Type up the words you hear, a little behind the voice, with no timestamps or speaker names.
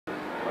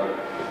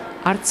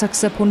Art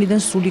saksofonidan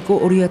სულიკო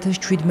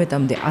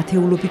 2017-მდე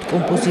ათეულობით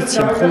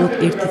კომპოზიცია მხოლოდ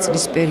ერთი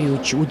წლის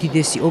პერიოდში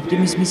უდიდესი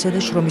ოპტიმიზმისა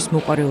და შრომის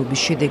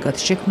მოყარეობის შედეგად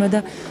შექმნა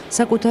და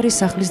საკუთარი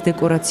სახლის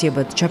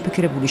დეკორაციებად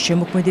ჩაფიქრებული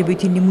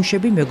შემოქმედებითი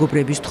ნიმუშები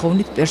მეგობრების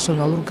თხოვნით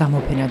პერსონალურ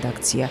გამოფენად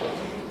აქცია.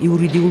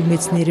 იურიდიულ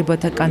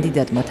მეცნიერებათა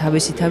კანდიდატმა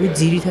თავისი თავი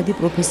ძირითადი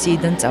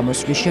პროფესიიდან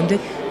წამოსვლის შემდეგ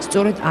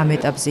სწორედ ამ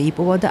ეტაპზე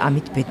იპოვა და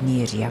ამით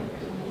ბედნიერია.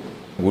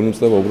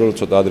 გულმწრება უბრალოდ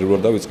ცოტა ადრე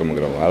ვარ დავიწყე,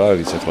 მაგრამ არ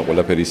არის ახლა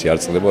ყველაფერი ისე არ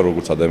წყდება,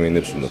 როგორც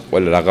ადამიანებს უნდა.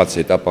 ყველა რაღაც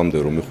ეტაპამდე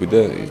რომ მიხვიდე,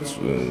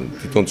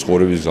 თვითონ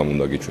ცხოვრების გზამ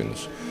უნდა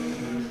გიჩვენოს.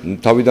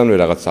 თავიდანვე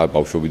რაღაც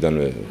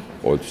ბავშვობიდანვე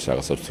ყოველთვის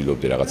რაღაცას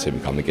ვცდილობდი, რაღაცები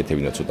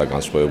გამეკეთებინა, ცოტა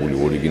განსხვავებული,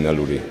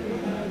 ორიგინალური.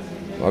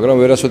 მაგრამ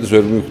ვერასოდეს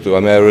ვერ მივხვდი,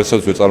 მე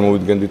ვერასოდეს ვერ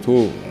წარმოვიდგენდი თუ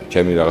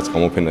ჩემი რაღაც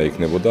გამოფენა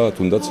იქნებოდა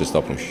თუნდაც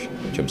ზესტაფონში,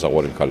 ჩემს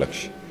საყვარელ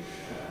ქალაქში.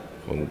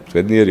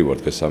 ბედნიერი ვარ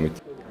დღეს ამით.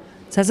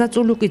 Zaza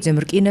Wulukidzem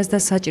რკინას და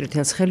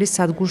საჭირთელს ხელის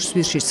სადგურს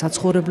სვირში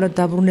საცხოვრებლად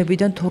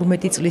დაბრუნებიდან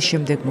 12 წლის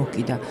შემდეგ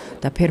მოჰკიდა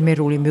და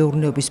ფერმერული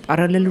მეურნეობის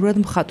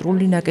პარალელურად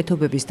მხატვრული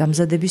ნაკეთობების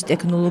დამზადების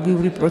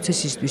ტექნოლოგიური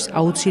პროცესისთვის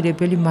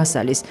აუცილებელი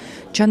მასალის,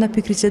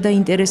 ჩანაფიქრისა და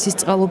ინტერესის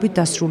წყალობით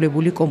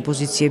დასრულებული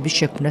კომპოზიციების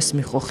შექმნას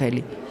მიჰყო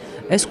ხელი.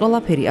 ეს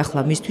ყველაფერი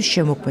ახლა მისთვის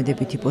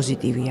შემოქმედებითი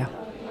პოზიტივია.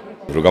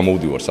 Რო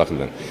გამოვდივარ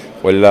სახლიდან,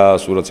 ყველა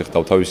სურათს ეხ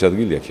თავთავისი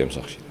ადგილი აქვს ამ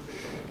სახლში.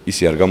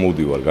 Ისი არ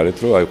გამოვდივარ გარეთ,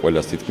 რომ აი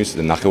ყველას თითქმის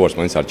ნახევარს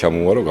მაინც არ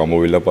ჩამოვარო,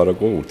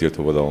 გამოვილაპარაკო,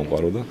 ურთიერთობა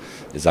დავამყარო და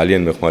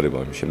ძალიან მეხმარება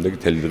ამ შემდეგ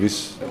თელი დღის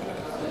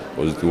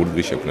პოზიტიური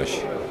დღის შექმნაში.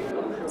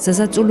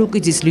 Zaza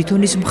Wulukidzis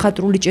ლითონის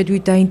მხატვრული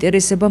ჭედვით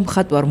დაინტერესება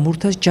მხატვარ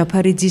მურთაზ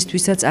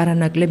ჯაფარიძისთვისაც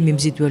არანაკლებ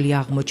მიმზიდველი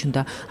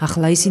აღმოჩნდა.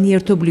 ახლა ისინი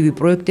ერთობლივი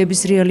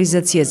პროექტების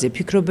რეალიზაციაზე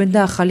ფიქრობენ და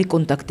ახალი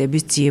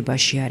კონტაქტების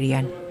ძიებაში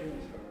არიან.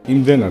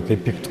 იმდენად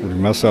ეფექტური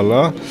მასალა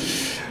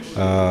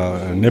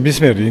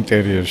ნებისმიერ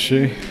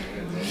ინტერიერში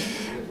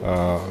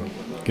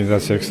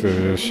კიდაც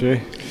ექსტერიერში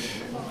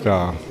და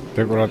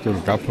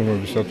დეკორატიული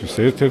გაფორმებისათვის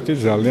ერთ-ერთი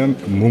ძალიან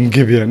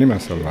მომგებიანი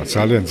მასალაა,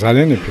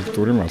 ძალიან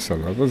ეფექტური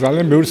მასალაა და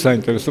ძალიან ბევრი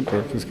საინტერესო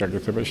პროექტის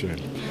გაკეთება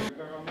შეიძლება.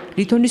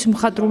 ლითონის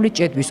მხატვრული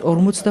ჭედვის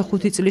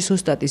 45 წლის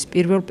ოსტატის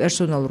პირველ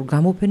პერსონალურ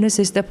გამოფენას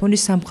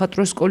ესტაფონის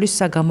სამხატვრო სკოლის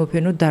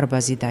საგამოფენო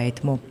დარბაზი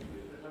დაეთმო.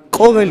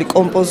 ყოველი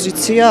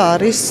კომპოზიცია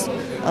არის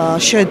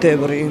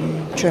შედევრი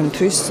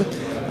ჩემთვის.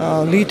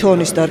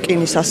 ლითონის და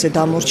რკინის ასე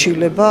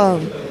დამორჩილება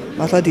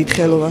მართლა დიდ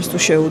ხელოვანს თუ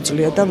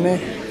შეუძლია და მე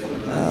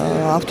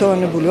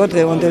ავტოვანებული ვარ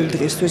დღევანდელი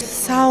დღისთვის.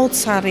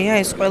 საოცარია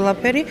ეს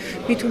ყველაფერი,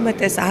 მით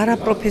უმეტეს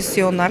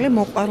არაპროფესიონალი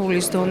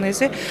მოყვარულის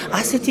დონეზე,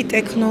 ასეთი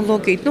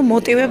ტექნოლოგიით,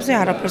 მოტივებზე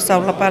არაფერს არ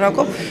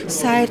ვლაპარაკობ,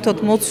 საერთოდ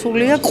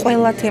მოცულია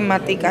ყველა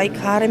თემატიკა, იქ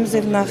ჰარემზე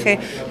ვნახე,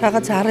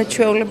 რაღაც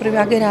არაჩვეულებრივი,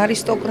 აგერ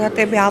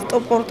არისტოკრატები,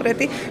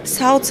 ავტოპორტრეტი,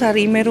 საოცარი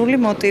იმერული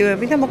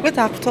მოტივები და მოკლედ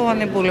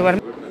ავტოვანებული ვარ.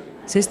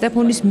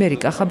 ზესტაფონის მერი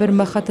კახაბერ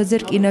მახათაძე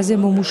რკინაზე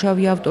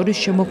მომუშავე ავტორის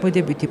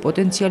შემოქმედებითი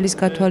პოტენციალის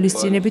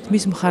გათვალისწინებით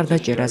მის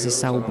მხარდაჭერაზე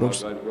საუბრობს.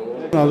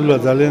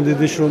 ნამდვილად ძალიან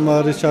დიდი შრომა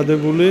არის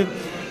ჩადებული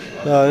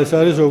და ეს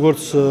არის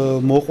როგორც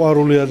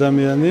მოყვარული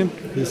ადამიანი,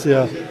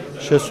 ისეა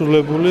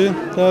შესრულებული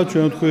და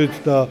ჩვენ ვთქვით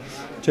და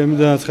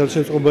ჩემიდანაც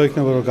ხელშეწყობა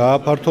იქნება რომ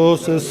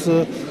გააფართოს ეს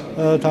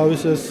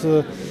თავის ეს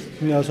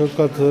ასე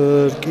ვთქვათ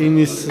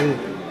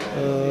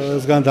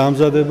რკინისგან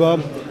დამზადება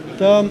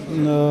და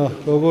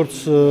როგორც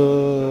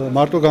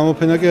მარტო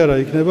გამოფენა კი არა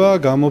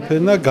იქნება,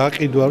 გამოფენა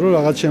გაყიდვა, რომ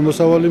რაღაც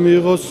შემოსავალი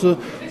მიიღოს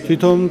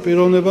თვითონ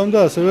პიროვნებამ და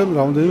ასევე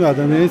რამდენიმე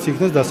ადამიანიც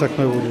იქნეს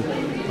დასაქმებული.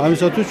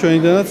 ამისათვის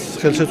ჩვენიდანაც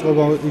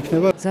ხელშეწყობა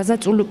იქნება. Zaza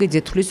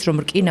Wulukidzis თვლის, რომ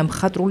რკინა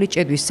მხატვრული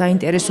ჭედვის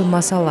საინტერესო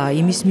მასალაა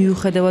იმის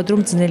მიუხედავად,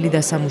 რომ ძნელი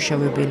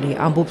დასამუშავებელი.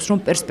 ამბობს, რომ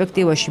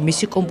პერსპექტივაში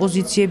მისი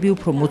კომპოზიციები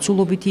უფრო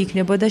მოცულობითი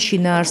იქნება და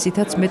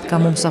შინაარსითაც მეტ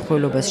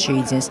გამომსახველობას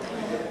შეიძენს.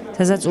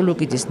 Zaza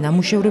Wulukidzis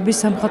ნამუშევრების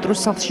სამხატვრო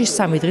სახლში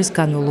 3 დღის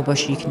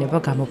განმავლობაში იქნება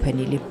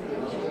გამოფენილი.